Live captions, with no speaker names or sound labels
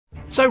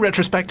So,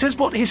 retrospectors,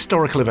 what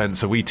historical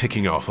events are we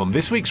ticking off on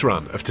this week's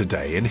run of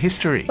Today in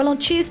History? Well, on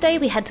Tuesday,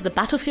 we head to the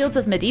battlefields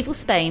of medieval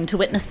Spain to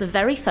witness the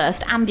very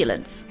first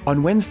ambulance.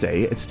 On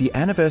Wednesday, it's the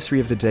anniversary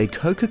of the day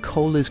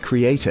Coca-Cola's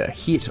creator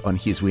hit on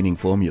his winning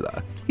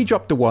formula. He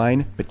dropped the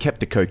wine, but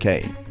kept the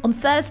cocaine. On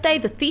Thursday,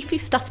 the thief who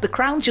stuffed the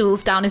crown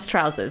jewels down his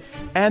trousers.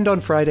 And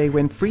on Friday,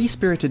 when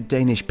free-spirited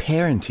Danish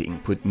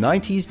parenting put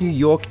 90s New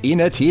York in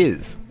a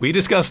tears. We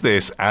discuss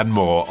this and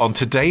more on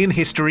Today in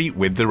History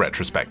with the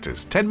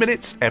Retrospectors. 10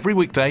 minutes every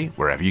weekday,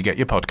 wherever you get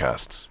your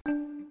podcasts.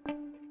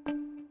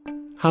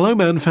 Hello,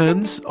 Man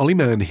fans. Ollie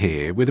Mann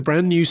here with a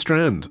brand new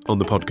strand on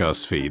the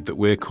podcast feed that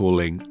we're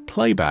calling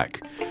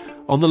Playback.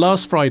 On the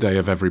last Friday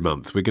of every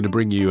month, we're going to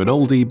bring you an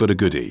oldie but a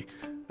goodie,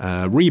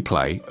 a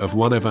replay of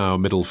one of our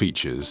middle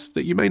features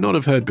that you may not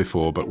have heard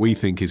before, but we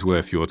think is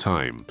worth your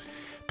time.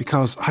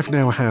 Because I've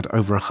now had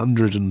over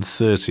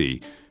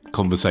 130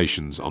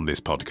 conversations on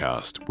this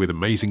podcast with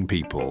amazing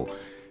people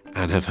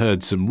and have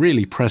heard some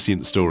really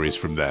prescient stories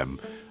from them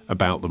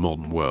about the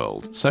modern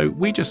world. So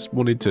we just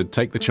wanted to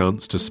take the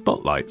chance to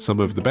spotlight some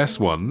of the best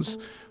ones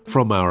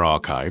from our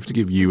archive to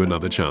give you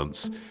another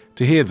chance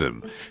to hear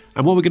them.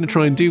 And what we're going to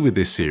try and do with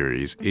this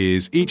series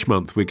is each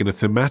month we're going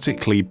to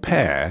thematically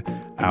pair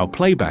our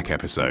playback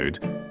episode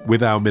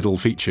with our middle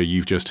feature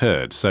you've just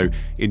heard. So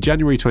in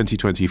January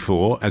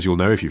 2024, as you'll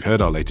know if you've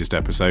heard our latest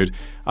episode,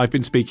 I've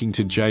been speaking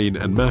to Jane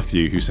and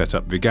Matthew who set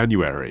up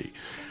Veganuary.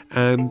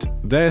 And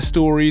their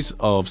stories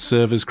of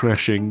servers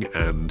crashing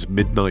and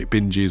midnight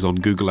binges on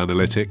Google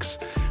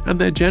Analytics and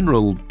their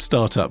general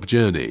startup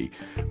journey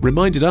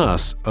reminded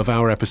us of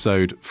our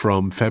episode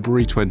from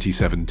February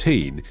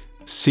 2017,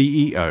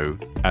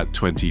 CEO at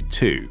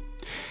 22.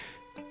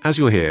 As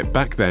you'll hear,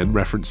 back then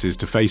references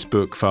to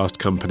Facebook, Fast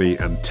Company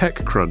and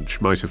TechCrunch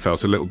might have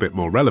felt a little bit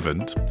more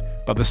relevant,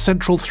 but the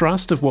central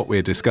thrust of what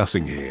we're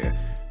discussing here,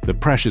 the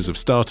pressures of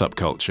startup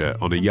culture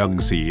on a young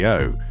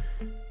CEO,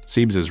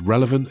 seems as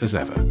relevant as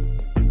ever.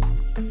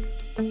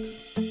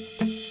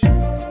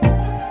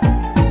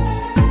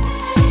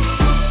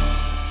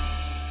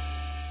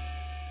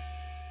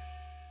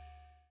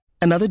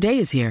 Another day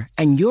is here,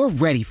 and you're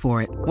ready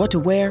for it. What to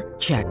wear?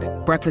 Check.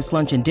 Breakfast,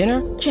 lunch, and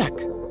dinner? Check.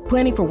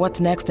 Planning for what's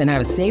next and how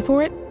to save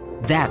for it?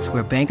 That's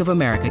where Bank of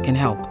America can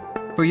help.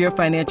 For your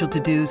financial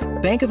to-dos,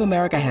 Bank of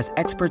America has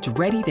experts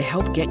ready to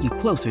help get you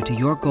closer to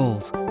your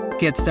goals.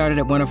 Get started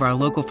at one of our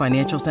local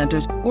financial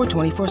centers or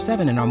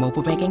 24/7 in our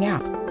mobile banking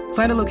app.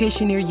 Find a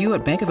location near you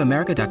at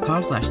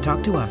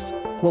bankofamerica.com/talktous.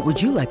 What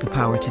would you like the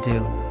power to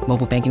do?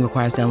 Mobile banking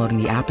requires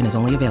downloading the app and is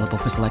only available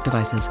for select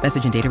devices.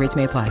 Message and data rates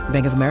may apply.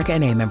 Bank of America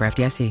N.A., member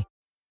FDIC.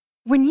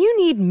 When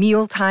you need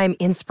mealtime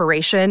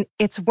inspiration,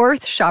 it's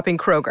worth shopping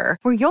Kroger,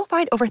 where you'll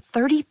find over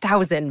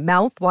 30,000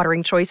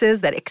 mouth-watering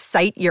choices that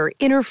excite your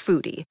inner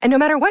foodie. And no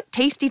matter what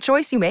tasty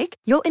choice you make,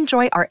 you'll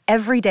enjoy our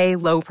everyday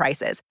low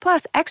prices,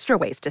 plus extra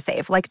ways to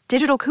save, like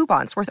digital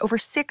coupons worth over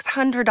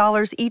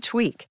 $600 each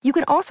week. You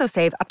can also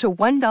save up to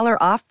 $1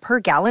 off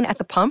per gallon at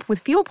the pump with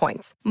fuel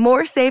points.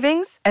 More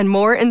savings and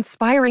more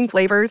inspiring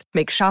flavors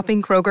make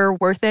shopping Kroger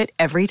worth it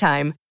every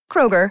time.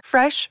 Kroger,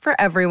 fresh for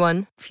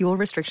everyone. Fuel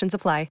restrictions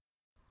apply.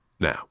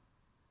 Now,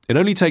 it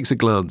only takes a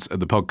glance at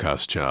the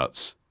podcast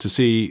charts to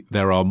see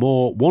there are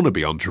more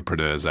wannabe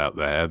entrepreneurs out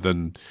there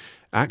than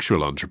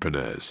actual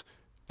entrepreneurs.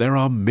 There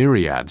are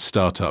myriad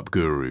startup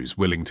gurus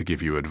willing to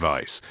give you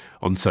advice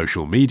on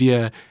social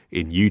media,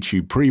 in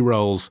YouTube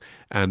pre-rolls,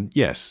 and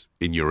yes,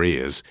 in your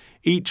ears,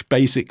 each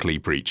basically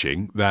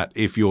preaching that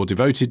if you're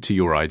devoted to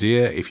your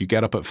idea, if you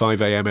get up at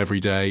 5 a.m. every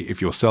day,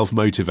 if you're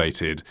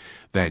self-motivated,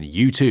 then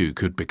you too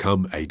could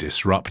become a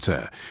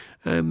disruptor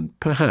and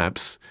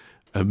perhaps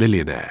a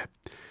millionaire.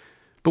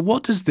 But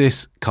what does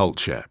this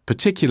culture,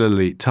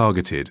 particularly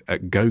targeted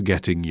at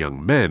go-getting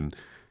young men,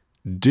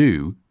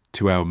 do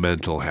to our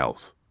mental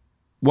health?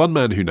 One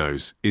man who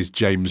knows is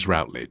James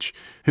Routledge,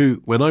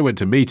 who, when I went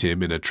to meet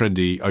him in a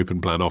trendy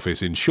open-plan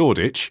office in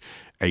Shoreditch,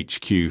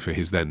 HQ for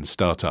his then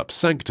startup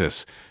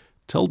Sanctus,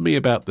 told me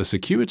about the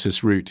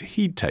circuitous route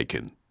he'd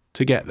taken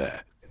to get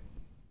there.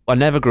 I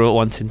never grew up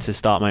wanting to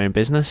start my own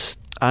business.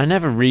 I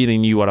never really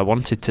knew what I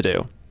wanted to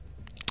do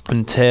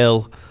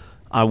until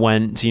I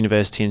went to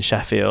university in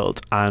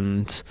Sheffield,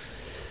 and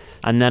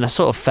then I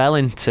sort of fell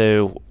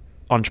into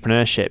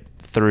entrepreneurship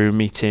through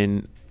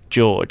meeting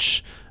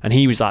George, and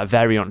he was like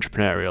very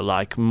entrepreneurial,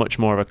 like much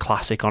more of a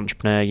classic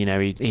entrepreneur. You know,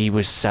 he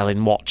was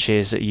selling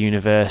watches at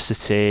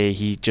university.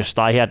 He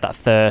had that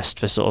thirst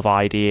for sort of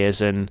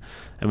ideas and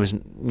was,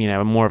 you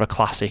know, more of a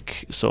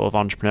classic sort of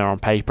entrepreneur on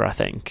paper, I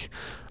think.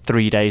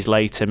 3 days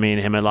later, me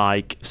and him are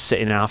like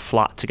sitting in our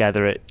flat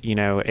together at, you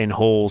know, in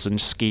halls and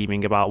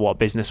scheming about what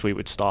business we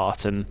would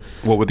start. And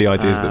what were the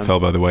ideas that fell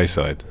by the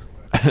wayside?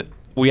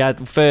 We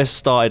had first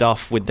started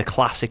off with the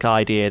classic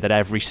idea that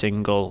every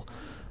single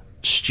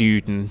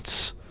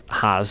student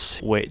has,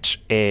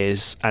 which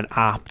is an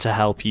app to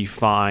help you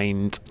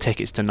find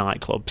tickets to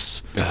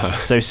nightclubs.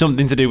 So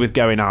something to do with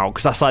going out,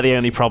 because that's like the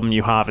only problem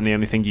you have and the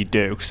only thing you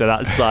do. So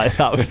that's like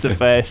that was the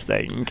first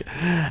thing.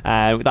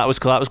 That was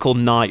called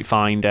Night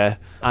Finder,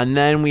 and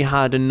then we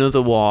had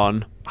another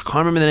one I can't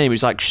remember the name. It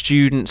was like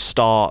Student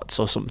Starts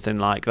or something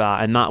like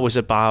that. And that was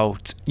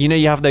about, you know,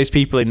 you have those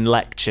people in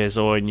lectures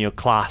or in your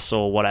class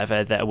or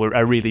whatever that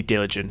are really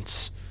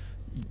diligent,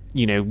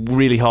 you know,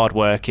 really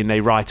hardworking.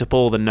 They write up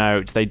all the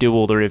notes. They do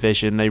all the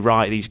revision. They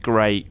write these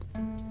great,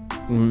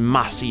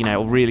 massive, you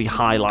know, really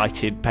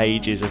highlighted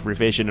pages of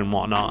revision and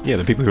whatnot. Yeah,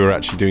 the people who are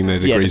actually doing their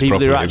degrees the people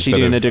properly who are actually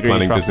doing their degrees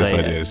planning properly.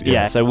 business ideas.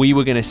 Yeah, so we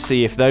were going to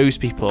see if those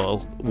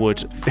people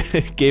would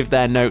give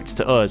their notes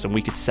to us and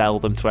we could sell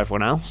them to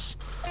everyone else.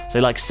 So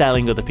like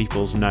selling other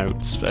people's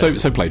notes.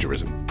 So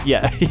plagiarism.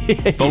 Yeah.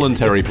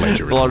 Voluntary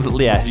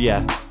plagiarism. Yeah.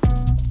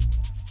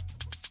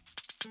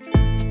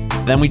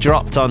 Then we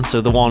dropped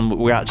onto the one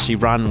we actually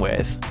ran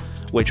with,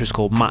 which was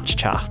called Match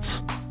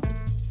Chat.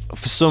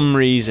 For some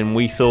reason,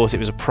 we thought it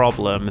was a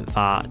problem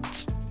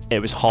that it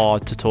was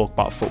hard to talk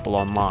about football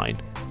online,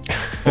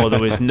 or there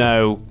was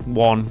no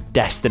one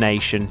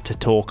destination to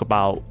talk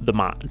about the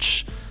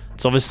match.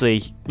 It's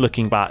obviously,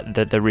 looking back,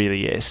 that there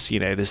really is. You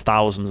know, there's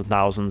thousands and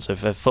thousands of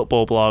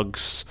football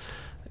blogs.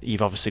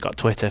 You've obviously got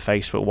Twitter,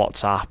 Facebook,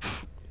 WhatsApp,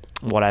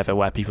 whatever,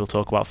 where people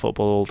talk about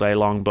football all day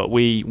long. But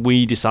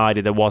we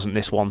decided there wasn't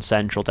this one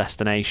central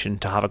destination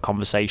to have a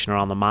conversation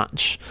around the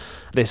match.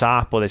 This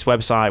app or this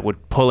website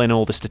would pull in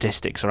all the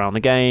statistics around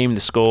the game,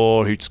 the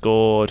score, who'd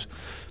scored.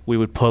 We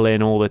would pull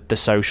in all the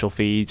social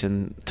feeds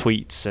and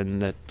tweets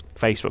and the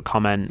Facebook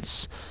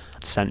comments,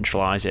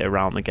 centralise it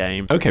around the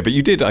game. Okay, but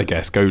you did, I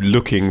guess, go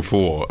looking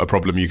for a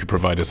problem you could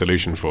provide a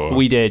solution for.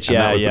 We did, yeah.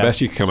 And that was the best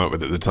you could come up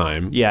with at the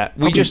time. Yeah.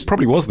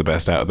 Probably was the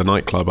best out of the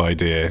nightclub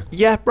idea.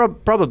 Yeah,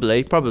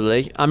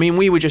 probably. I mean,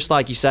 we were just,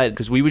 like you said,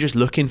 because we were just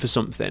looking for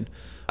something.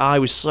 I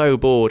was so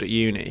bored at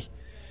uni.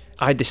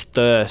 I had this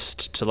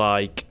thirst to,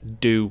 like,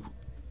 do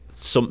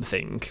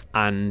something,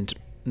 and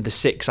the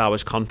 6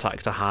 hours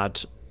contact I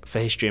had for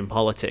history and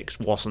politics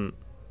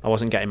I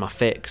wasn't getting my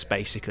fix,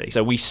 basically.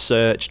 So we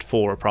searched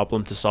for a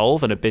problem to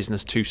solve and a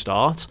business to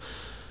start,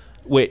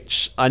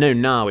 which I know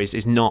now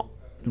is not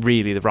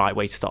really the right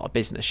way to start a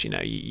business. You know,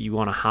 you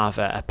want to have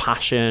a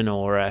passion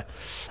or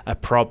a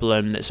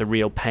problem that's a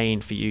real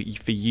pain for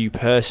you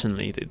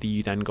personally that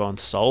you then go on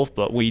to solve.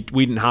 But we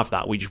didn't have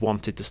that. We just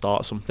wanted to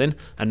start something,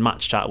 and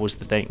Match Chat was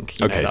the thing.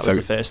 That was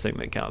the first thing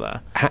that got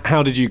there.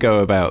 How did you go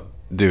about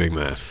doing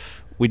that?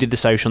 We did the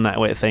social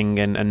network thing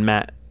and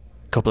met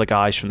a couple of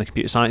guys from the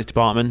computer science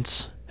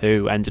department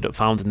who ended up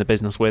founding the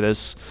business with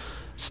us,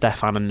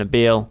 Stefan and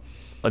Nabil.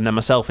 And then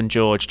myself and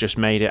George just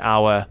made it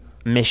our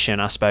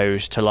mission, I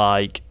suppose, to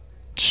like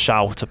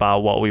shout about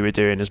what we were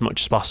doing as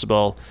much as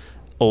possible,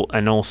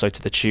 and also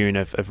to the tune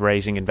of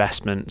raising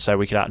investment so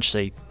we could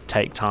actually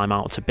take time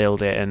out to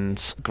build it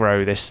and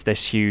grow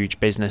this huge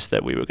business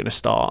that we were going to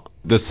start.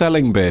 The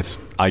selling bit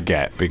I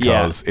get,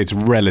 because it's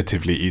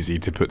relatively easy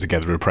to put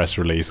together a press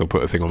release or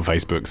put a thing on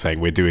Facebook saying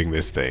we're doing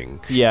this thing,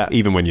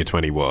 even when you're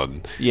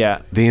 21.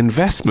 Yeah. The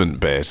investment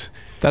bit,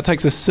 that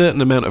takes a certain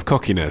amount of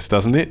cockiness,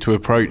 doesn't it, to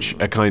approach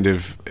a kind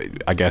of,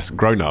 I guess,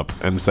 grown-up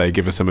and say,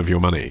 give us some of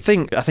your money?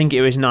 I think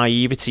it was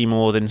naivety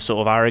more than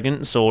sort of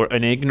arrogance or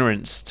an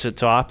ignorance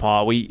to our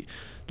part.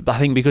 I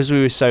think because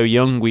we were so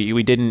young,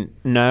 we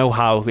didn't know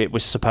how it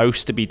was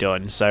supposed to be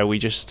done, so we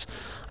just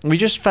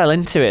fell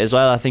into it as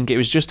well. I think it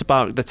was just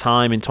about the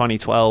time in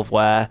 2012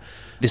 where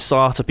the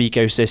startup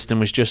ecosystem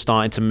was just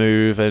starting to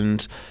move,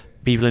 and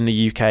people in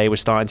the UK were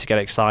starting to get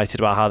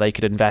excited about how they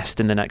could invest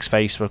in the next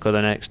Facebook or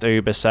the next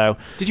Uber. So,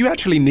 did you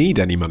actually need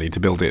any money to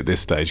build it at this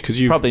stage?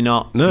 Because probably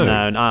not. No,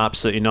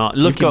 absolutely not.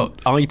 You've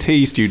got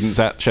IT students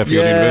at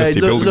Sheffield University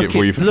building it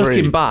for you for free.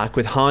 Looking back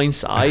with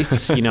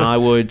hindsight, you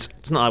know,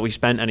 it's not like we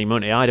spent any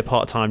money. I had a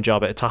part-time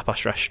job at a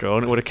tapas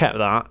restaurant. I would have kept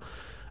that,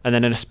 and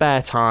then in a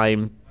spare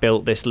time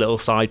built this little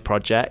side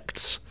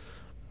project.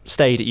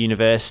 Stayed at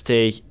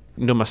university,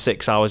 done my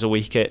 6 hours a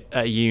week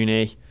at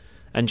uni.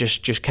 And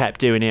just kept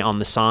doing it on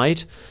the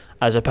side,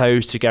 as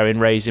opposed to going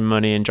raising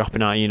money and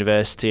dropping out of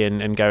university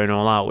and going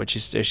all out, which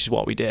is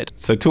what we did.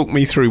 So talk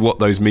me through what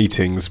those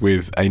meetings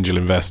with angel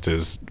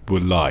investors were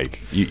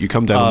like. You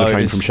come down on the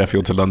train from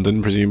Sheffield to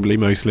London, presumably,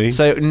 mostly?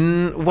 So,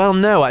 well,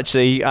 no,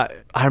 actually. I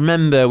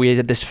remember we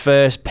did this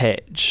first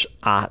pitch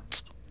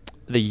at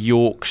the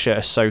Yorkshire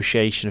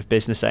Association of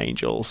Business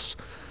Angels,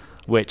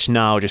 which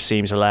now just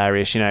seems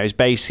hilarious. You know, it's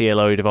basically a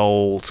load of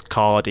old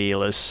car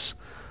dealers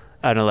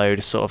and a load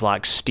of sort of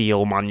like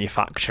steel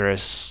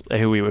manufacturers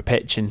who we were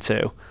pitching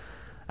to.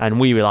 And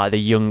we were like the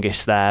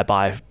youngest there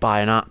by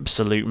an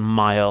absolute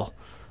mile.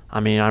 I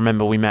mean, I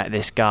remember we met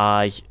this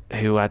guy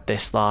who had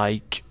this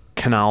like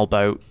canal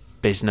boat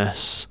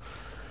business,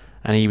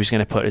 and he was going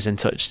to put us in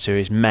touch to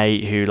his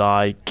mate who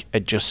like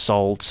had just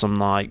sold some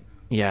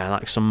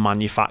some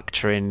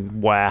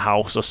manufacturing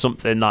warehouse or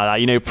something like that.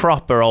 You know,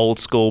 proper old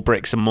school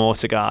bricks and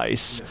mortar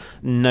guys.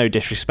 No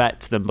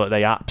disrespect to them, but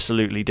they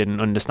absolutely didn't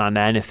understand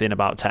anything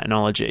about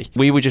technology.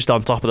 We were just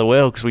on top of the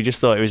world because we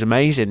just thought it was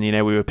amazing. You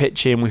know, we were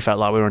pitching, we felt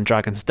like we were on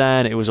Dragon's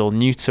Den. It was all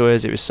new to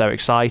us. It was so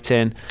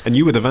exciting. And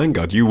you were the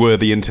vanguard. You were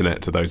the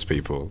internet to those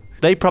people.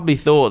 They probably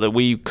thought that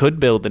we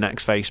could build the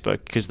next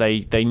Facebook because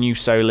they knew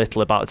so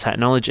little about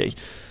technology.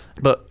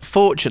 But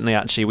fortunately,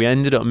 actually, we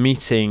ended up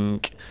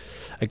meeting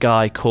a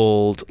guy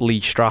called Lee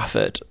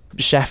Strafford,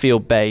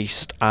 Sheffield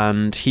based,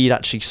 and he'd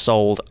actually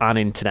sold an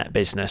internet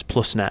business,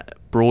 PlusNet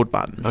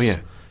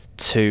Broadband,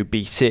 to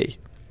BT.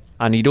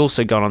 And he'd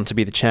also gone on to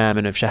be the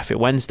chairman of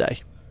Sheffield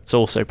Wednesday. It's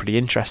also a pretty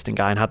interesting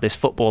guy and had this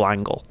football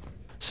angle.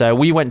 So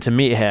we went to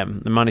meet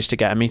him and managed to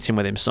get a meeting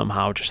with him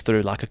somehow, just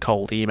through like a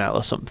cold email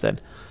or something.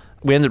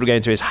 We ended up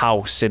going to his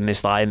house in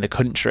this, like, in the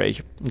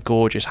country,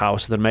 gorgeous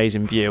house with an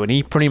amazing view, and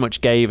he pretty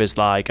much gave us,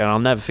 like, and I'll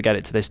never forget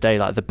it to this day,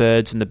 like the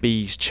birds and the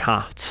bees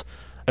chat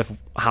of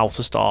how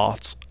to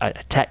start a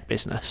tech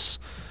business.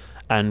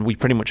 And we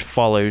pretty much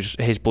followed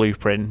his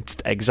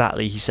blueprint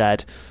exactly. He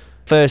said,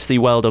 firstly,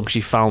 well done because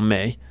you found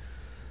me.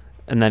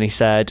 And then he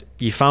said,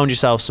 you found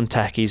yourself some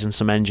techies and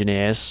some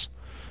engineers.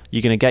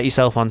 You're going to get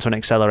yourself onto an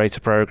accelerator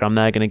program.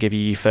 They're going to give you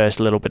your first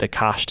little bit of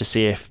cash to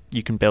see if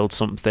you can build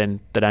something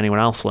that anyone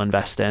else will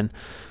invest in.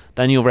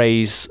 Then you'll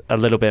raise a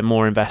little bit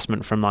more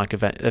investment from like a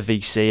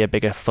VC, a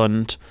bigger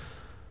fund,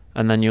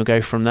 and then you'll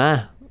go from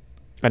there.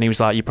 And he was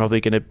like, you're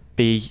probably going to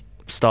be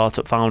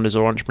startup founders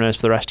or entrepreneurs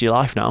for the rest of your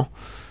life now.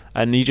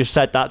 And he just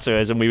said that to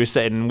us, and we were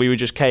sitting, and we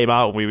just came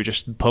out, and we were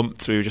just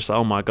pumped. We were just like,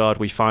 oh my God,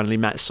 we finally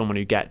met someone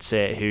who gets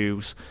it,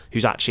 who's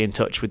actually in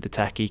touch with the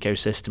tech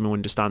ecosystem and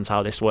understands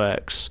how this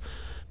works.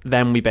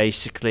 Then we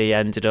basically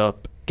ended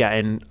up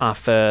getting our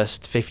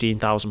first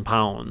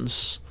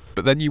 £15,000.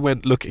 But then you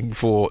went looking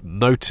for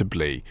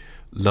notably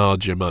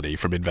larger money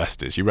from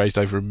investors. You raised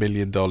over $1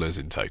 million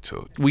in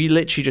total. We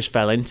literally just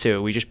fell into it.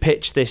 We just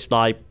pitched this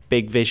like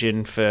big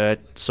vision for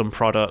some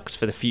products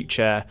for the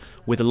future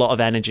with a lot of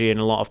energy and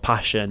a lot of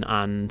passion,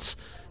 and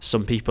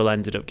some people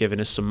ended up giving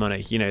us some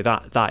money. You know,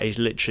 that is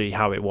literally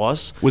how it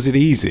was. Was it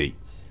easy?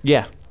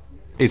 Yeah.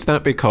 Is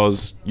that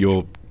because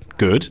you're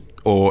good,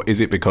 or is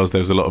it because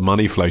there was a lot of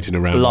money floating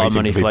around? A lot of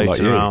money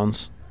floating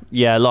around.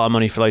 Yeah, a lot of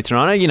money floating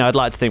around. You know, I'd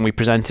like to think we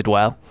presented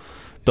well,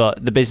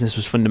 but the business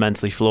was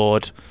fundamentally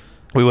flawed.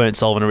 We weren't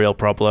solving a real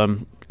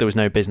problem. There was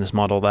no business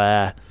model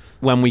there.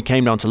 When we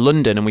came down to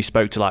London and we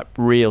spoke to like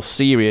real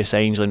serious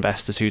angel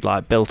investors who'd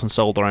like built and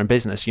sold their own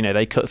business, you know,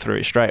 they cut through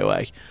it straight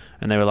away,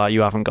 and they were like, you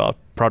haven't got a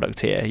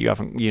product here, you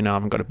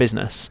haven't got a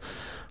business.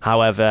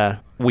 However,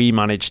 we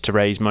managed to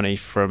raise money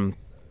from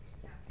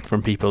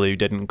people who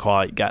didn't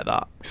quite get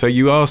that. So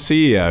you are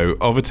CEO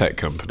of a tech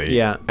company.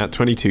 Yeah. At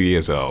 22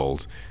 years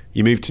old.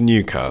 You moved to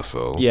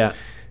Newcastle. Yeah.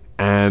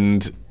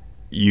 And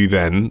you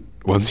then,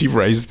 once you've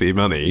raised the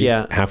money,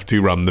 have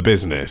to run the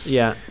business.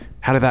 Yeah.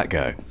 How did that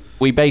go?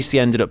 We basically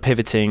ended up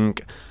pivoting,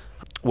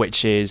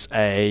 which is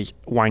a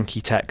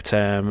wanky tech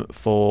term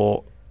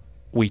for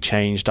we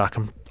changed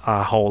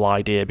our whole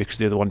idea because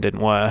the other one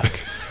didn't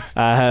work.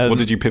 What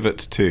did you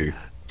pivot to?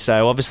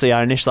 So obviously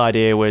our initial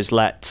idea was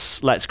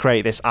let's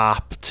create this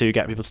app to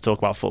get people to talk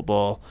about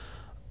football.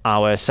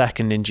 Our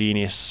second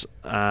ingenious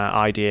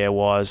idea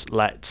was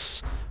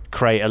let's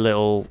create a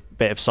little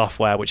bit of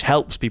software which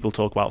helps people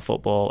talk about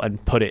football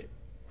and put it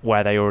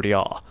where they already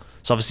are.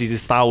 So obviously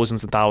there's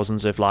thousands and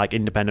thousands of like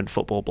independent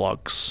football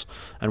blogs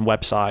and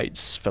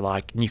websites for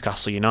like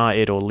Newcastle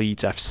United or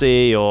Leeds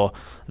FC or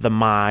the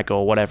Mag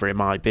or whatever it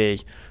might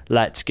be.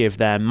 Let's give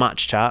them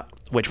Match Chat,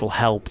 which will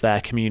help their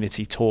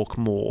community talk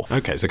more.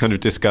 Okay, so kind of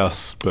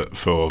Discuss, but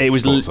for it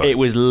was sports sites. It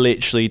was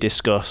literally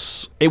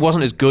Discuss. It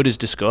wasn't as good as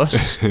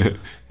Discuss,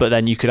 but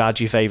then you could add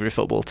your favourite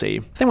football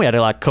team. I think we had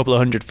like a couple of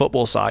hundred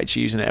football sites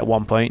using it at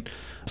one point.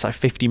 It's like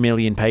 50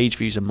 million page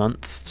views a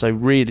month, so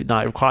really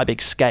like quite a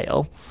big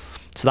scale.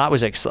 So that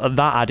was that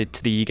added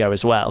to the ego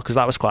as well, because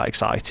that was quite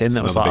exciting. That's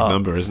that was another like, big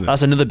number, isn't it?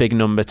 That's another big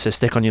number to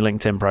stick on your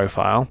LinkedIn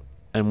profile.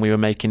 And we were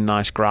making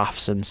nice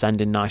graphs and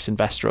sending nice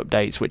investor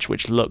updates,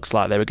 which looks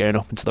like they were going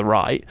up and to the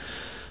right.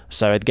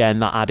 So again,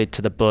 that added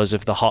to the buzz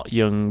of the hot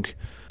young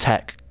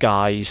tech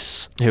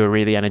guys who are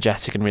really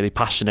energetic and really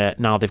passionate.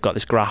 Now they've got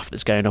this graph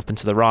that's going up and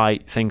to the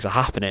right. Things are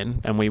happening,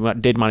 and we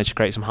did manage to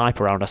create some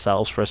hype around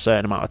ourselves for a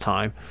certain amount of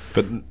time.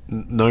 But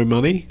no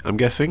money, I'm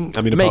guessing.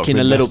 I mean, making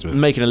a little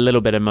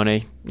bit of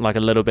money, like a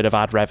little bit of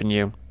ad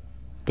revenue,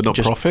 but not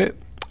profit.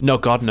 No,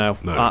 God, no,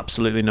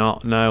 absolutely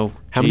not. No.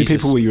 How many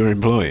people were you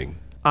employing?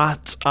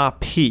 At our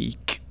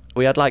peak,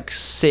 we had like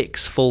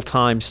 6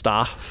 full-time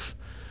staff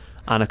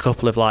and a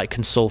couple of like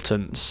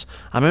consultants.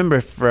 I remember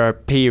for a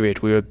period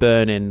we were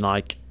burning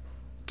like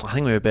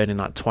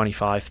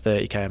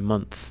 25-30k a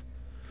month,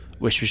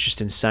 which was just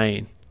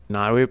insane.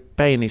 Now we were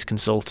paying these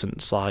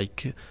consultants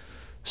like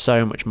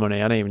so much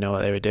money. I don't even know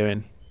what they were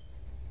doing.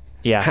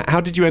 Yeah. How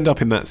did you end up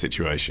in that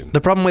situation?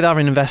 The problem with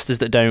having investors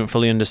that don't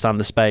fully understand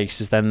the space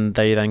is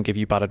they give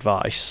you bad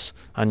advice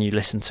and you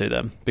listen to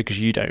them because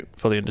you don't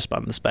fully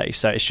understand the space.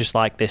 So it's just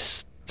like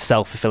this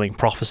self-fulfilling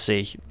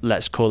prophecy.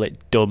 Let's call it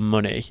dumb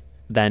money,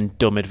 then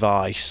dumb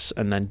advice,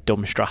 and then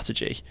dumb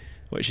strategy,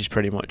 which is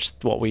pretty much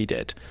what we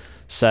did.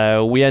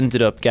 So we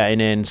ended up getting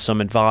in some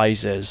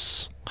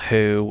advisors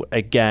who,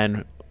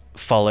 again,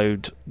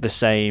 followed the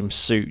same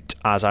suit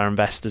as our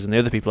investors and the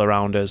other people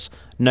around us.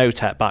 No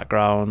tech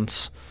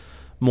backgrounds,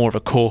 more of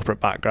a corporate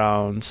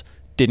background,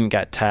 didn't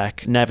get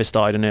tech, never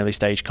started an early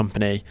stage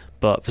company,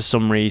 but for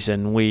some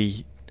reason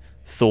we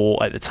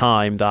thought at the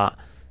time that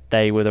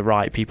they were the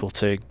right people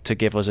to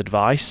give us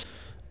advice.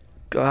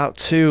 about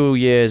 2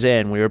 years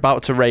in, we were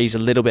about to raise a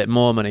little bit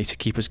more money to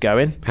keep us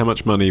going. How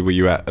much money were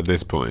you at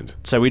this point?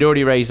 So we'd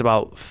already raised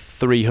about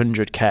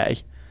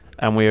 300k,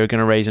 and we were going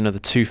to raise another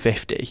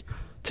 250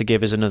 to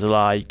give us another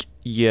like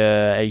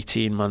year,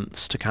 18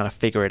 months to kind of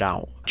figure it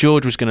out.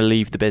 George was going to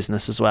leave the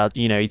business as well.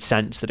 You know, he'd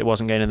sensed that it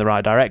wasn't going in the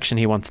right direction.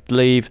 He wanted to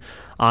leave.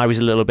 I was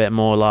a little bit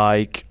more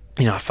like,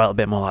 you know, I felt a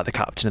bit more like the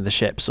captain of the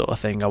ship sort of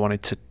thing. I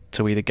wanted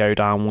to either go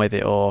down with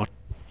it or,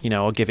 you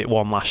know, or give it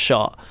one last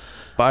shot.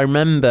 But I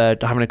remember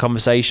having a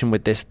conversation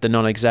with the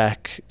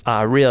non-exec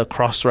at a real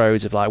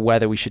crossroads of like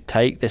whether we should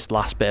take this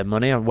last bit of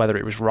money and whether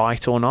it was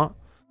right or not.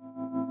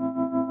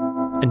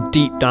 And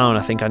deep down,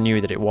 I think I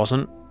knew that it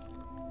wasn't.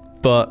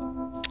 But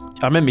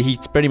I remember he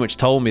pretty much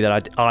told me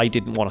that I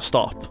didn't want to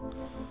stop.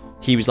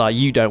 He was like,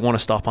 you don't want to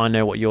stop. I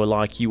know what you're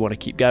like. You want to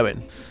keep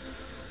going.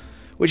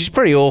 Which is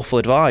pretty awful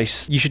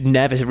advice. You should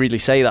never really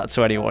say that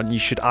to anyone. You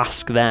should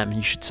ask them.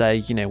 You should say,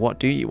 you know, what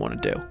do you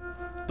want to do?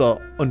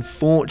 But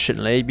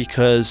unfortunately,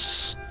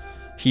 because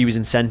he was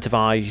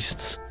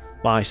incentivized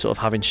by sort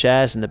of having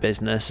shares in the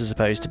business as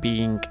opposed to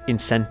being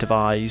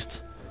incentivized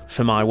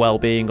for my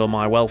well-being or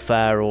my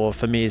welfare or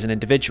for me as an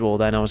individual,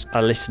 then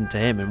I listened to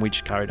him and we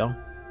just carried on.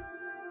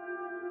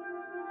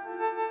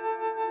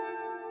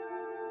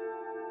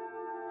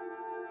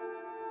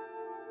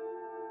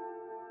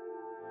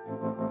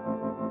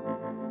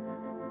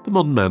 The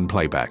Modern Man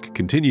Playback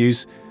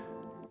continues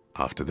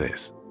after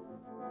this.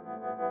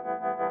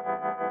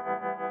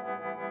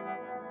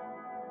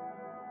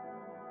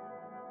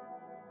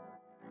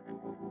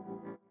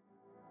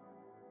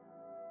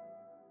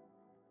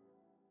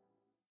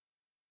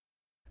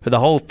 For the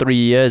whole 3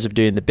 years of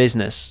doing the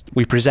business,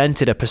 we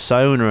presented a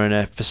persona and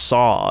a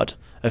facade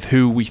of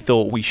who we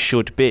thought we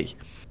should be.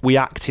 We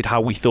acted how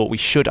we thought we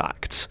should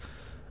act.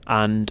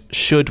 And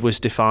should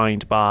was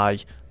defined by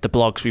the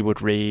blogs we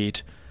would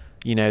read,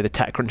 you know, the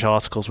TechCrunch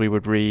articles we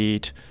would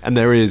read. And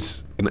there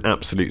is an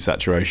absolute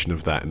saturation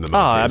of that in the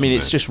market. I mean,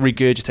 it's just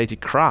regurgitated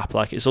crap.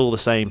 Like, it's all the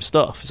same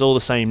stuff. It's all the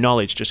same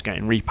knowledge just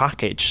getting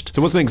repackaged.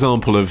 So what's an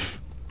example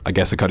of, I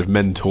guess, a kind of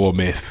mentor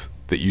myth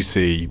that you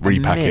see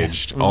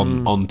repackaged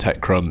on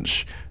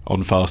TechCrunch,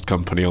 on Fast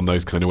Company, on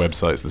those kind of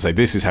websites that say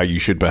this is how you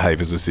should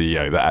behave as a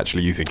CEO, that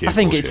actually you think is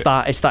bullshit?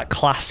 It's that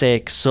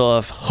classic sort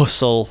of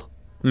hustle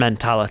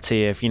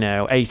mentality of, you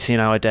know,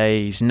 18-hour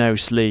days, no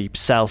sleep,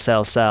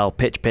 sell,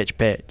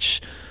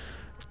 pitch.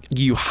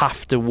 You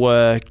have to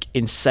work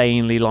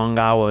insanely long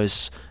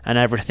hours and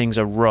everything's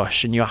a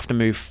rush and you have to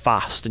move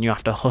fast and you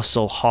have to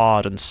hustle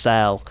hard and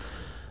sell.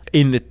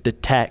 In the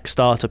tech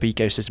startup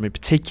ecosystem in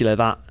particular,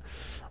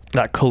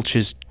 that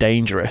culture's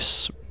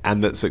dangerous.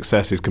 And that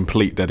success is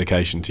complete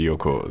dedication to your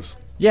cause.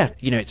 Yeah,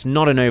 you know, it's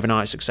not an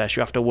overnight success.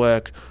 You have to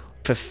work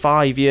for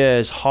 5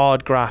 years,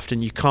 hard graft,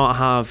 and you can't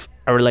have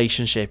a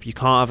relationship, you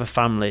can't have a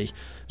family.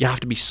 You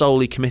have to be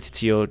solely committed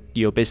to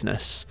your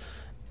business.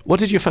 What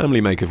did your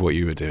family make of what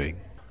you were doing?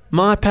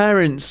 My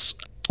parents,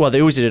 well, they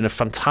always did a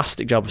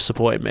fantastic job of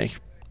supporting me.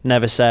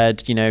 Never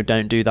said, you know,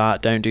 don't do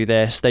that, don't do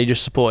this. They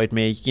just supported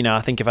me. You know,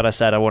 I think if I'd have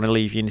said I want to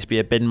leave, you need to be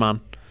a bin man,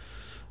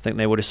 I think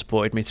they would have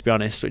supported me, to be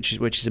honest, which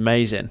is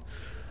amazing.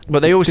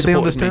 But they always did they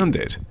understand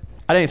it?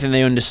 I don't think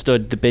they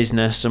understood the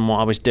business and what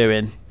I was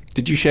doing.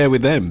 Did you share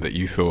with them that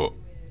you thought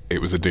it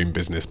was a doomed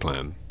business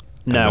plan?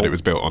 No. And that it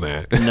was built on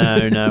air?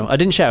 No. I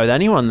didn't share with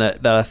anyone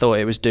that I thought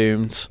it was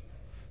doomed,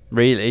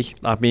 really.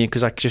 I mean,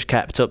 because I just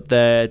kept up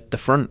the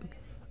front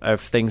of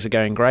things are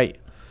going great.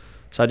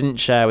 So I didn't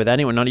share with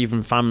anyone, not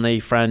even family,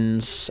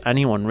 friends,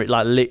 anyone,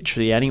 like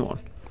literally anyone.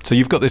 So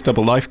you've got this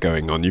double life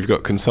going on. You've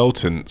got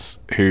consultants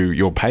who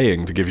you're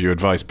paying to give you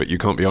advice, but you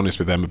can't be honest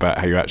with them about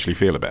how you actually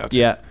feel about it.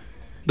 Yeah.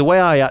 The way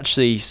I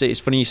actually see,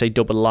 it's funny you say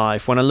double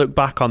life. When I look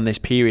back on this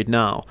period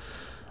now,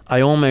 I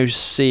almost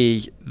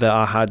see that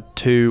I had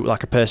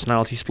a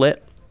personality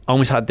split. I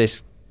almost had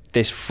this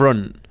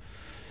front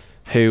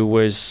who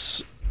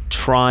was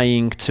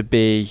trying to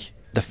be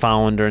the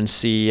founder and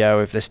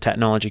CEO of this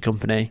technology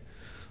company,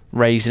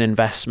 raising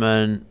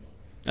investment,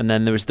 and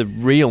then there was the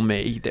real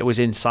me that was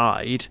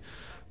inside,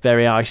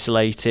 very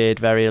isolated,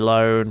 very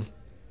alone,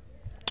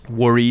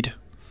 worried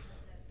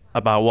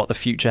about what the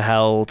future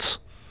held,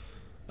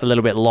 a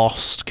little bit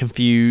lost,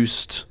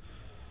 confused.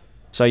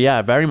 So yeah,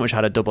 I very much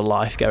had a double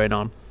life going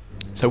on.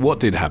 So what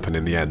did happen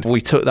in the end?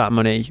 We took that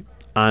money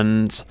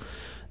and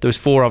there was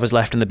 4 of us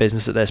left in the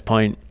business at this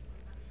point,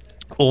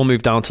 all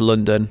moved down to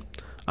London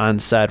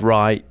and said,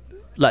 right,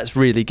 let's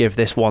really give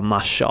this one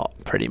last shot,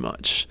 pretty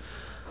much.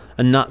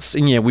 And that's,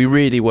 you know, we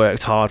really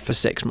worked hard for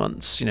 6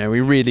 months. You know,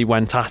 we really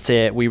went at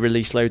it. We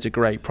released loads of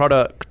great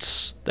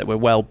products that were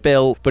well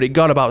built, but it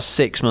got about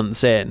 6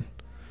 months in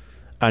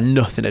and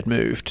nothing had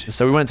moved.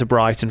 So we went to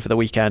Brighton for the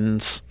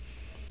weekends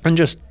and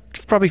just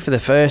probably for the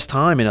first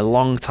time in a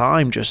long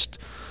time, just,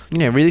 you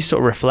know, really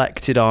sort of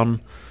reflected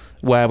on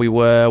where we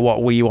were,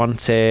 what we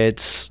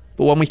wanted.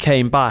 But when we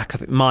came back, I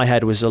think my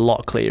head was a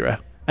lot clearer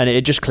and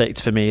it just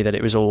clicked for me that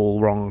it was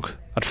all wrong.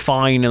 I'd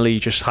finally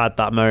just had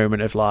that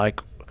moment of like,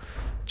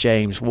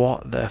 James,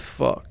 what the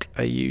fuck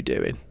are you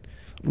doing?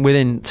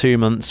 Within 2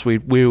 months, we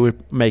were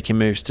making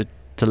moves to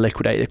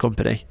liquidate the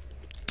company.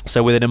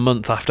 So within a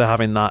month after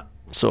having that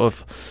sort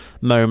of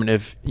moment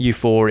of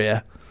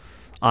euphoria,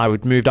 I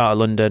would moved out of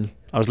London.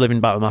 I was living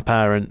back with my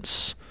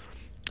parents.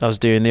 I was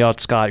doing the odd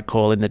Skype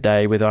call in the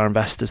day with our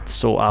investors to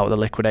sort out the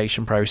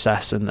liquidation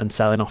process and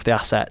selling off the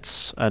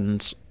assets,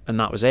 and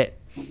that was it.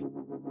 I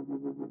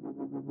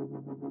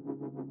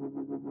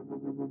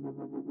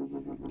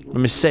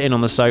remember sitting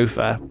on the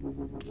sofa,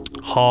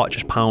 heart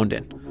just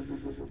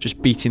pounding,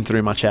 just beating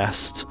through my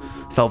chest.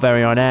 Felt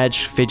very on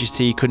edge,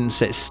 fidgety, couldn't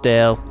sit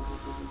still.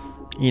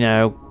 You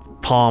know,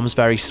 palms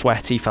very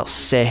sweaty, felt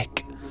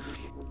sick.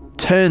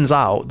 Turns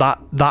out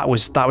that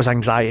was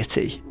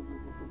anxiety.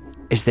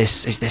 Is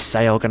this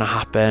sale going to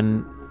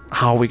happen?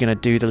 How are we going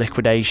to do the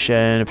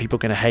liquidation? Are people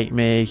going to hate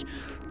me?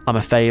 I'm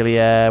a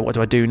failure. What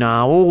do I do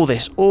now? All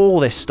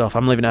this stuff.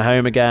 I'm living at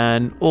home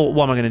again.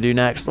 What am I going to do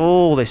next?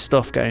 All this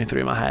stuff going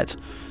through my head.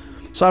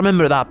 So I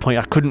remember at that point,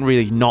 I couldn't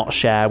really not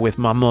share with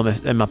my mum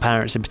and my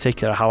parents in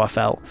particular how I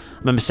felt. I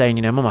remember saying,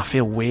 you know, Mum, I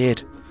feel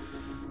weird.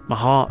 My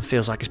heart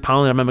feels like it's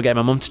pounding. I remember getting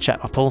my mum to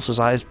check my pulse. I was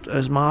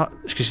like,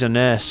 because she's a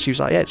nurse. She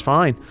was like, yeah, it's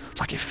fine. It's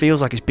like, it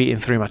feels like it's beating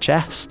through my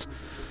chest.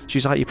 She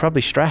was like, you're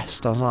probably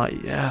stressed. I was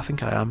like, yeah, I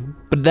think I am.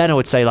 But then I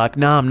would say like,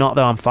 no, I'm not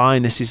though. I'm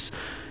fine. This is,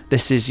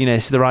 you know,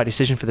 this is the right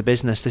decision for the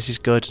business. This is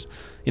good.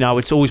 You know, I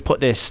would always put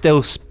this,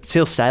 still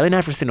selling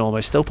everything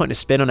almost, still putting a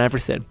spin on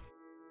everything.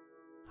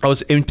 I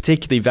was in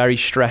particularly very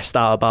stressed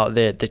out about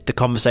the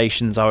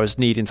conversations I was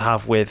needing to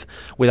have with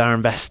our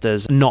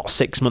investors. Not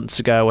 6 months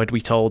ago had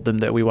we told them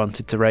that we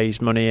wanted to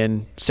raise money,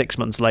 and 6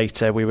 months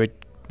later we were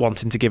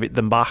wanting to give it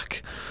them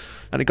back.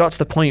 And it got to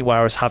the point where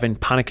I was having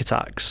panic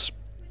attacks.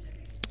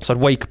 So I'd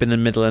wake up in the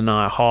middle of the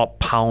night, heart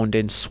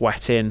pounding,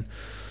 sweating.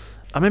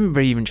 I remember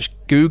even just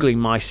Googling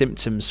my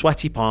symptoms: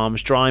 sweaty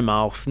palms, dry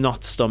mouth,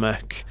 knot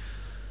stomach,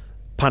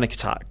 panic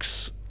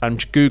attacks. I'm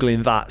just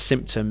Googling that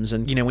symptoms,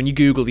 and you know, when you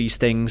Google these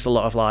things, a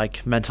lot of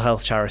like mental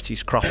health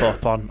charities crop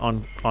up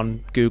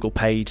on Google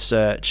page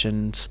search.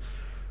 And so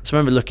I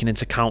remember looking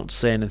into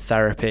counselling and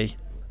therapy,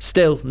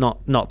 still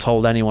not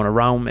told anyone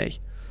around me.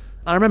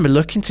 I remember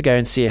looking to go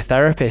and see a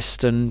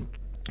therapist and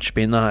just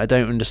being like, I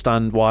don't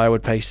understand why I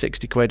would pay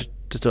 60 quid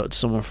to talk to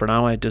someone for an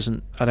hour. I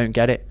don't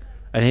get it.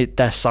 And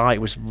their site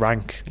was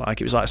rank,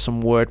 like it was like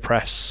some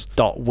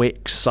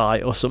WordPress.wix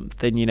site or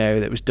something, you know,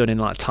 that was done in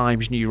like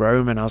Times New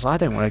Roman. I was like, I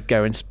don't want to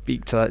go and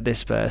speak to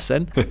this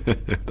person.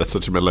 That's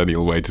such a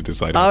millennial way to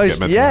decide how to get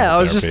mental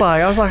health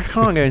therapy. I was like, I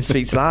can't go and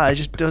speak to that. It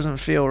just doesn't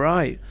feel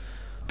right.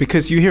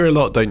 Because you hear a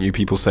lot, don't you,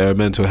 people say, oh,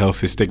 mental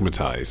health is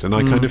stigmatised. And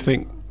I kind of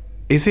think,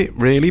 is it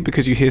really?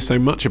 Because you hear so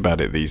much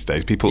about it these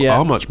days. People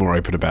are much more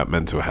open about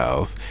mental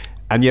health.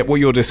 And yet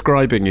what you're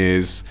describing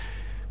is,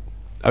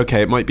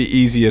 okay, it might be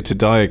easier to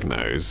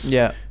diagnose,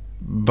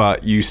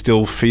 but you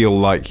still feel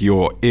like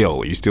you're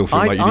ill. You still feel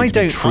like you need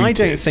to be treated.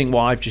 I don't think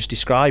what I've just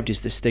described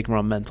is the stigma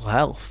on mental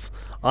health.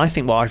 I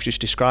think what I've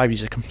just described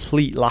is a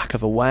complete lack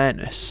of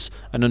awareness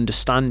and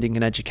understanding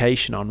and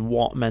education on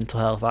what mental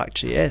health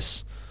actually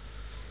is.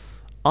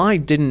 I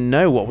didn't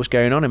know what was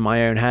going on in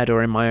my own head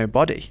or in my own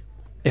body.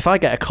 If I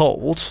get a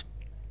cold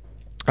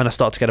and I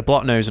start to get a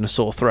blocked nose and a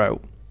sore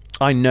throat,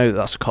 I know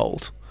that's a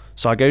cold.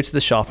 So I go to the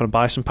shop and I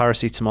buy some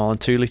paracetamol and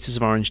 2 litres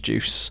of orange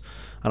juice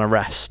and I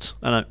rest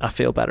and I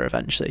feel better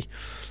eventually.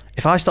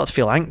 If I start to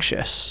feel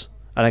anxious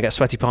and I get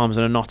sweaty palms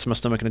and a knot in my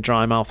stomach and a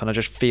dry mouth and I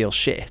just feel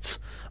shit,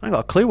 I ain't got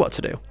a clue what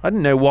to do. I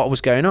didn't know what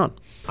was going on.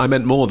 I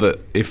meant more that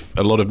if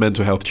a lot of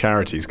mental health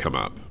charities come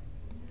up,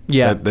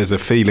 there's a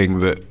feeling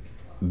that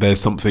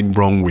there's something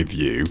wrong with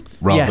you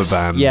rather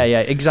than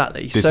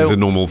exactly. This is a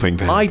normal thing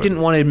to happen. I didn't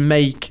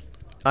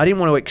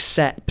want to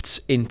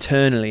accept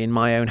internally in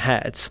my own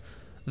head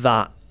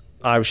that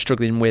I was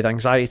struggling with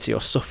anxiety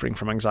or suffering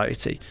from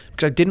anxiety,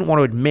 because I didn't want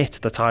to admit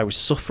that I was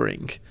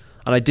suffering,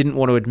 and I didn't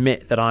want to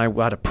admit that I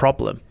had a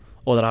problem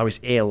or that I was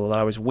ill or that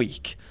I was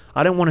weak.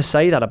 I don't want to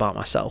say that about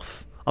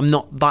myself.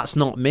 That's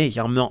not me.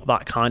 I'm not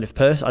that kind of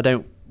person. I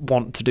don't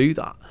want to do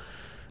that.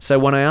 So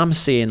when I am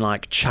seeing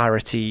like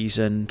charities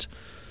and,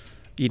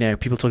 you know,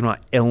 people talking about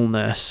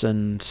illness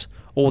and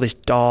all this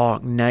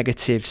dark,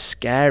 negative,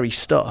 scary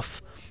stuff,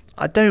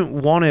 I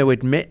don't want to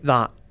admit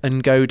that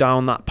and go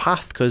down that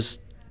path, because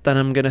then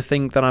I'm going to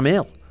think that I'm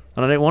ill,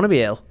 and I don't want to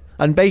be ill.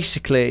 And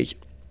basically,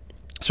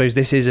 I suppose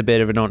this is a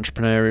bit of an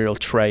entrepreneurial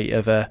trait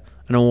of an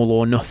all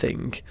or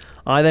nothing.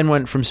 I then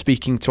went from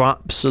speaking to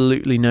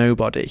absolutely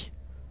nobody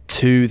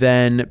to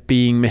then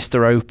being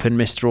Mr. Open,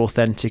 Mr.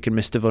 Authentic and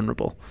Mr.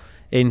 Vulnerable.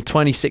 In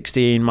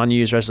 2016, my New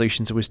Year's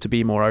resolution was to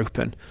be more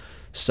open.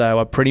 So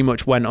I pretty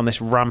much went on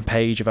this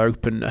rampage of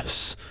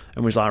openness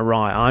and was like,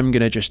 right, I'm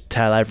going to just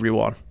tell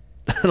everyone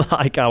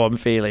like how I'm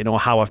feeling or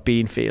how I've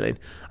been feeling,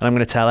 and I'm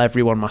going to tell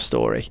everyone my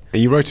story.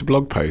 You wrote a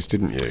blog post,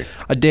 didn't you?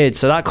 I did.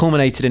 So that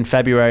culminated in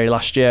February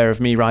last year of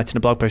me writing a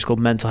blog post called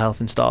Mental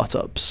Health in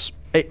Startups.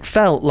 It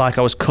felt like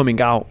I was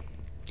coming out.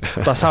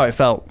 That's how it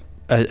felt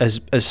as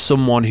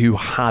someone who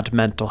had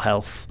mental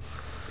health.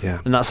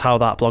 Yeah. And that's how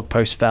that blog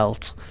post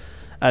felt.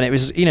 And it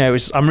was, you know,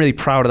 I'm really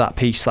proud of that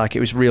piece. Like,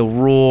 it was real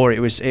raw. It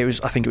was.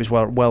 I think it was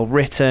well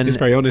written. It's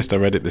very honest. I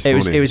read it this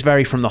morning. It was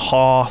very from the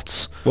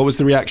heart. What was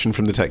the reaction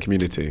from the tech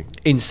community?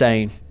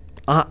 Insane.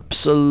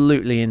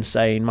 absolutely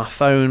insane. My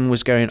phone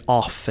was going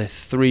off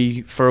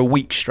for a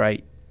week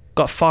straight.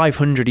 Got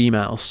 500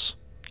 emails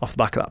off the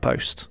back of that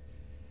post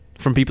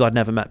from people I'd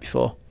never met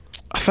before.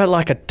 I felt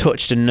like I'd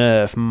touched a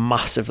nerve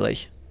massively,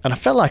 and I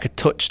felt like I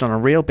touched on a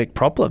real big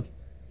problem,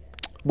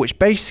 which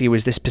basically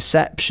was this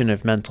perception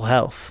of mental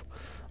health,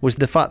 was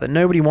the fact that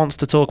nobody wants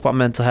to talk about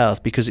mental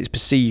health because it's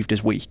perceived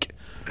as weak.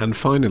 And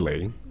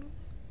finally,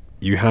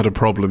 you had a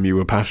problem you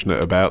were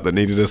passionate about that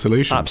needed a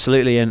solution.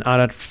 Absolutely, and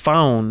I'd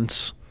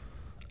found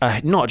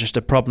not just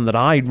a problem that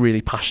I'd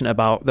really passionate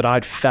about, that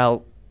I'd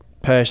felt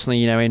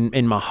personally,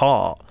 in my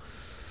heart,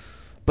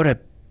 but a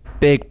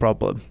big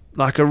problem,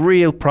 like a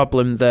real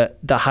problem that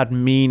had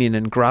meaning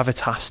and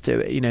gravitas to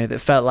it, that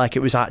felt like it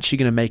was actually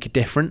going to make a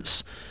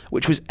difference,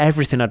 which was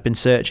everything I'd been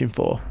searching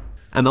for.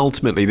 And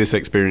ultimately, this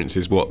experience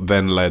is what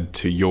then led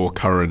to your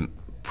current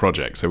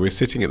project. So we're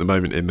sitting at the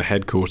moment in the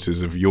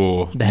headquarters of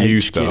your new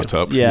HQ.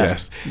 startup,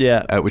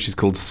 which is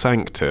called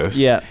Sanctus.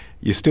 Yeah.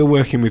 You're still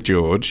working with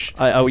George.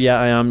 I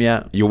am,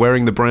 yeah. You're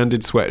wearing the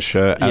branded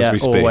sweatshirt as we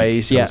speak.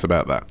 Always, Tell us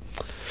about that.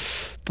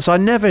 So I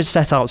never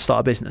set out to start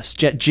a business,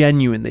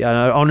 genuinely.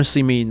 I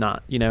honestly mean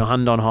that,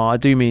 hand on heart, I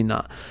do mean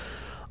that.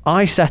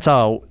 I set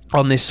out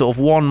on this sort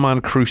of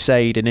one-man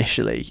crusade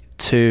initially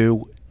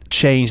to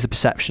change the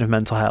perception of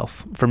mental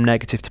health from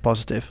negative to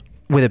positive,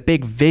 with a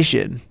big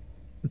vision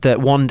that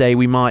one day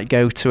we might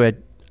go to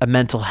a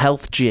mental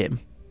health gym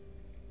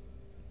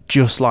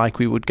just like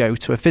we would go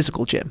to a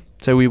physical gym.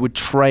 So we would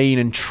train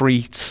and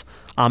treat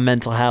our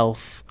mental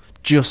health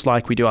just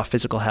like we do our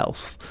physical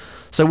health.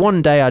 So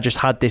one day I just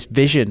had this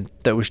vision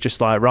that was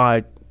just like,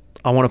 right,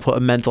 I want to put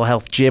a mental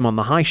health gym on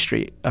the high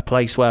street, a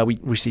place where we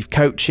receive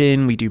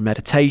coaching, we do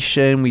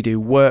meditation, we do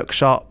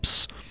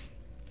workshops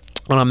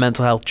on our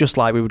mental health, just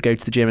like we would go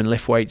to the gym and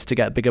lift weights to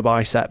get bigger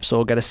biceps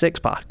or get a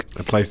six-pack.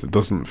 A place that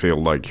doesn't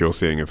feel like you're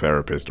seeing a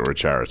therapist or a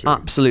charity.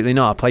 Absolutely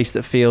not. A place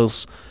that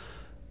feels,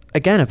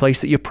 again, a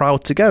place that you're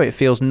proud to go. It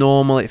feels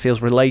normal, it feels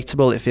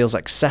relatable, it feels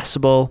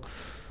accessible.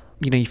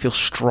 You feel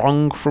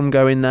strong from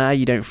going there.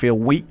 You don't feel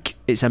weak.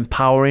 It's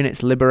empowering.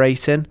 It's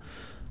liberating.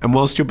 And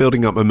whilst you're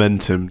building up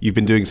momentum, you've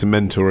been doing some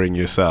mentoring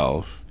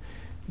yourself.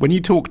 When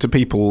you talk to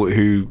people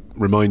who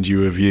remind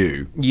you of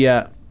you,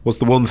 what's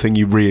the one thing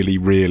you really,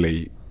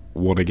 really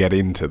want to get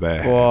into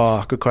their heads?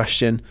 Oh, good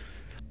question.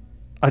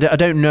 I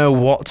don't know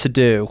what to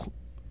do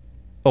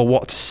or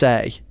what to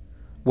say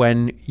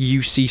when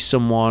you see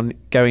someone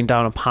going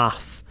down a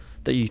path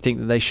that you think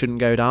that they shouldn't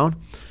go down.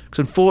 Because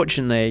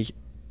unfortunately,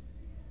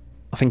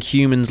 I think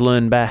humans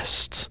learn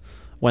best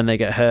when they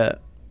get hurt.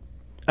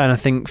 And I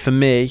think for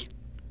me,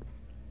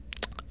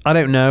 I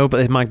don't know,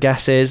 but my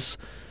guess is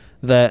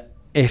that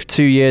if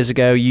 2 years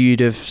ago you'd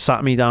have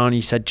sat me down and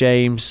you said,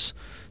 James,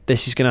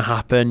 this is going to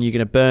happen, you're going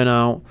to burn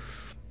out,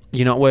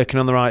 you're not working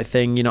on the right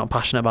thing, you're not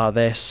passionate about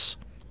this,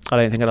 I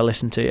don't think I'd have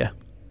listened to you.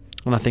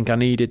 And I think I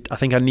needed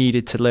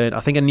to learn.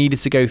 I think I needed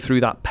to go through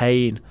that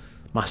pain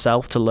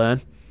myself to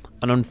learn.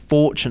 And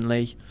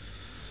unfortunately,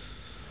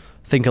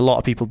 I think a lot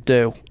of people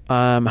do.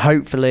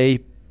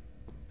 Hopefully,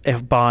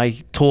 if by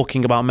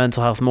talking about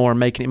mental health more and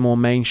making it more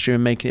mainstream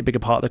and making it a bigger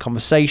part of the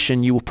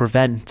conversation, you will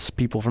prevent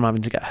people from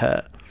having to get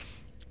hurt,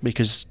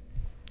 because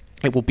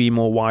it will be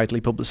more widely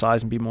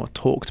publicised and be more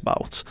talked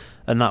about,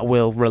 and that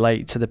will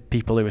relate to the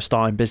people who are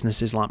starting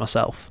businesses like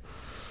myself.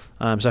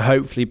 So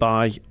hopefully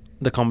by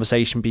the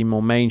conversation being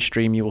more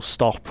mainstream, you will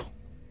stop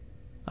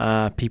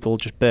people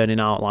just burning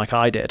out like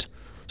I did.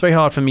 It's very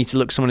hard for me to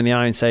look someone in the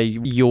eye and say,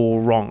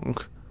 you're wrong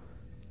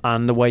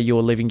and the way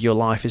you're living your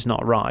life is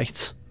not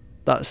right.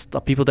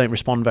 That people don't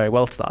respond very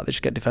well to that. They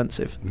just get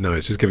defensive. No,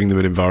 it's just giving them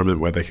an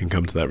environment where they can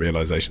come to that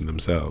realisation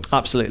themselves.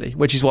 Absolutely,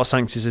 which is what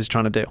Sanctus is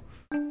trying to do.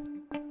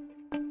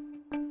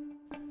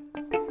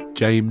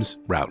 James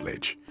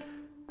Routledge.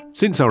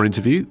 Since our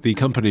interview, the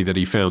company that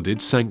he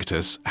founded,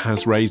 Sanctus,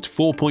 has raised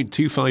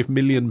 £4.25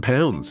 million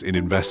in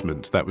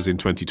investment. That was in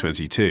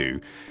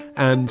 2022,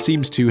 and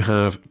seems to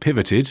have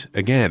pivoted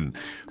again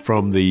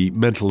from the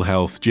mental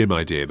health gym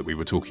idea that we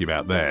were talking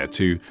about there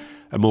to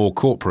a more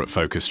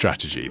corporate-focused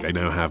strategy. They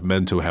now have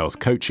mental health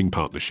coaching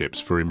partnerships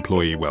for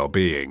employee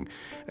well-being,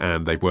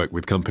 and they've worked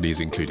with companies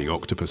including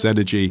Octopus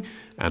Energy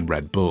and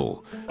Red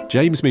Bull.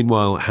 James,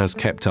 meanwhile, has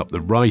kept up the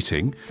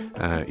writing.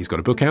 He's got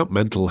a book out,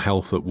 Mental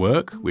Health at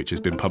Work, which has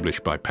been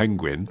published by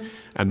Penguin,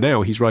 and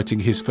now he's writing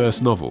his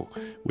first novel,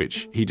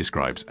 which he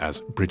describes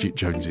as Bridget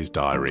Jones's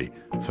Diary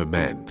for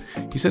Men.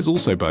 He says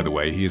also, by the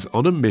way, he is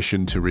on a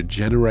mission to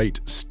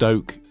regenerate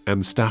Stoke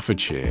and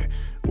Staffordshire,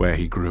 where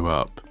he grew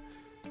up.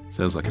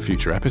 Sounds like a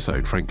future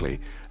episode,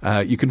 frankly.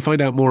 You can find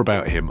out more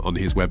about him on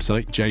his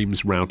website,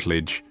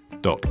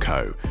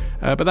 jamesroutledge.co.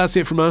 But that's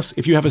it from us.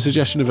 If you have a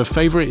suggestion of a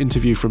favourite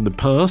interview from the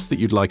past that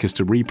you'd like us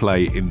to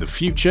replay in the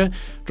future,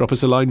 drop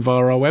us a line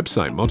via our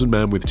website,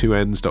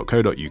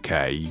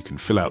 modernmanwith2ns.co.uk. You can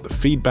fill out the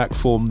feedback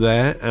form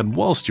there, and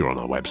whilst you're on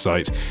our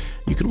website,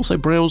 you can also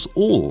browse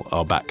all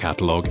our back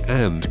catalogue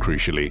and,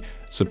 crucially,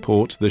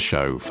 support the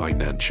show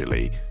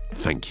financially.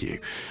 Thank you.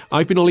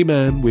 I've been Ollie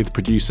Mann with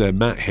producer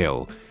Matt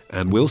Hill,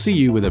 and we'll see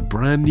you with a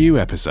brand new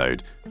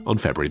episode on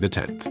February the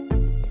 10th.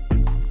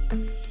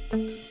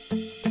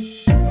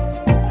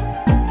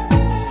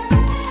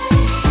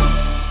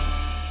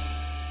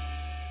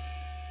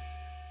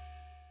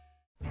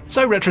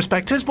 So,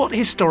 retrospectors, what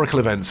historical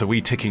events are we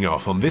ticking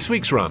off on this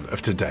week's run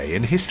of Today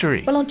in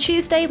History? Well, on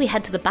Tuesday, we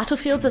head to the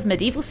battlefields of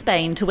medieval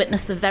Spain to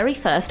witness the very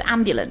first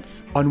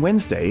ambulance. On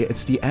Wednesday,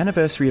 it's the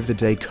anniversary of the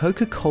day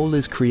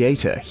Coca-Cola's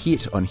creator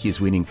hit on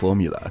his winning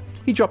formula.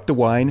 He dropped the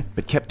wine,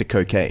 but kept the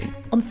cocaine.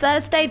 On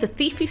Thursday, the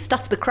thief who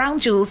stuffed the crown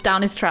jewels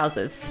down his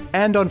trousers.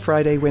 And on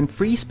Friday, when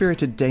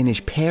free-spirited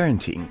Danish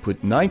parenting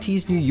put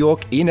 90s New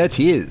York in a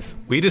tears.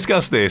 We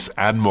discuss this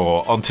and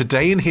more on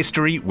Today in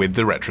History with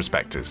the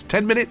Retrospectors.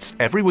 10 minutes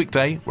every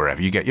weekday,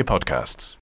 wherever you get your podcasts.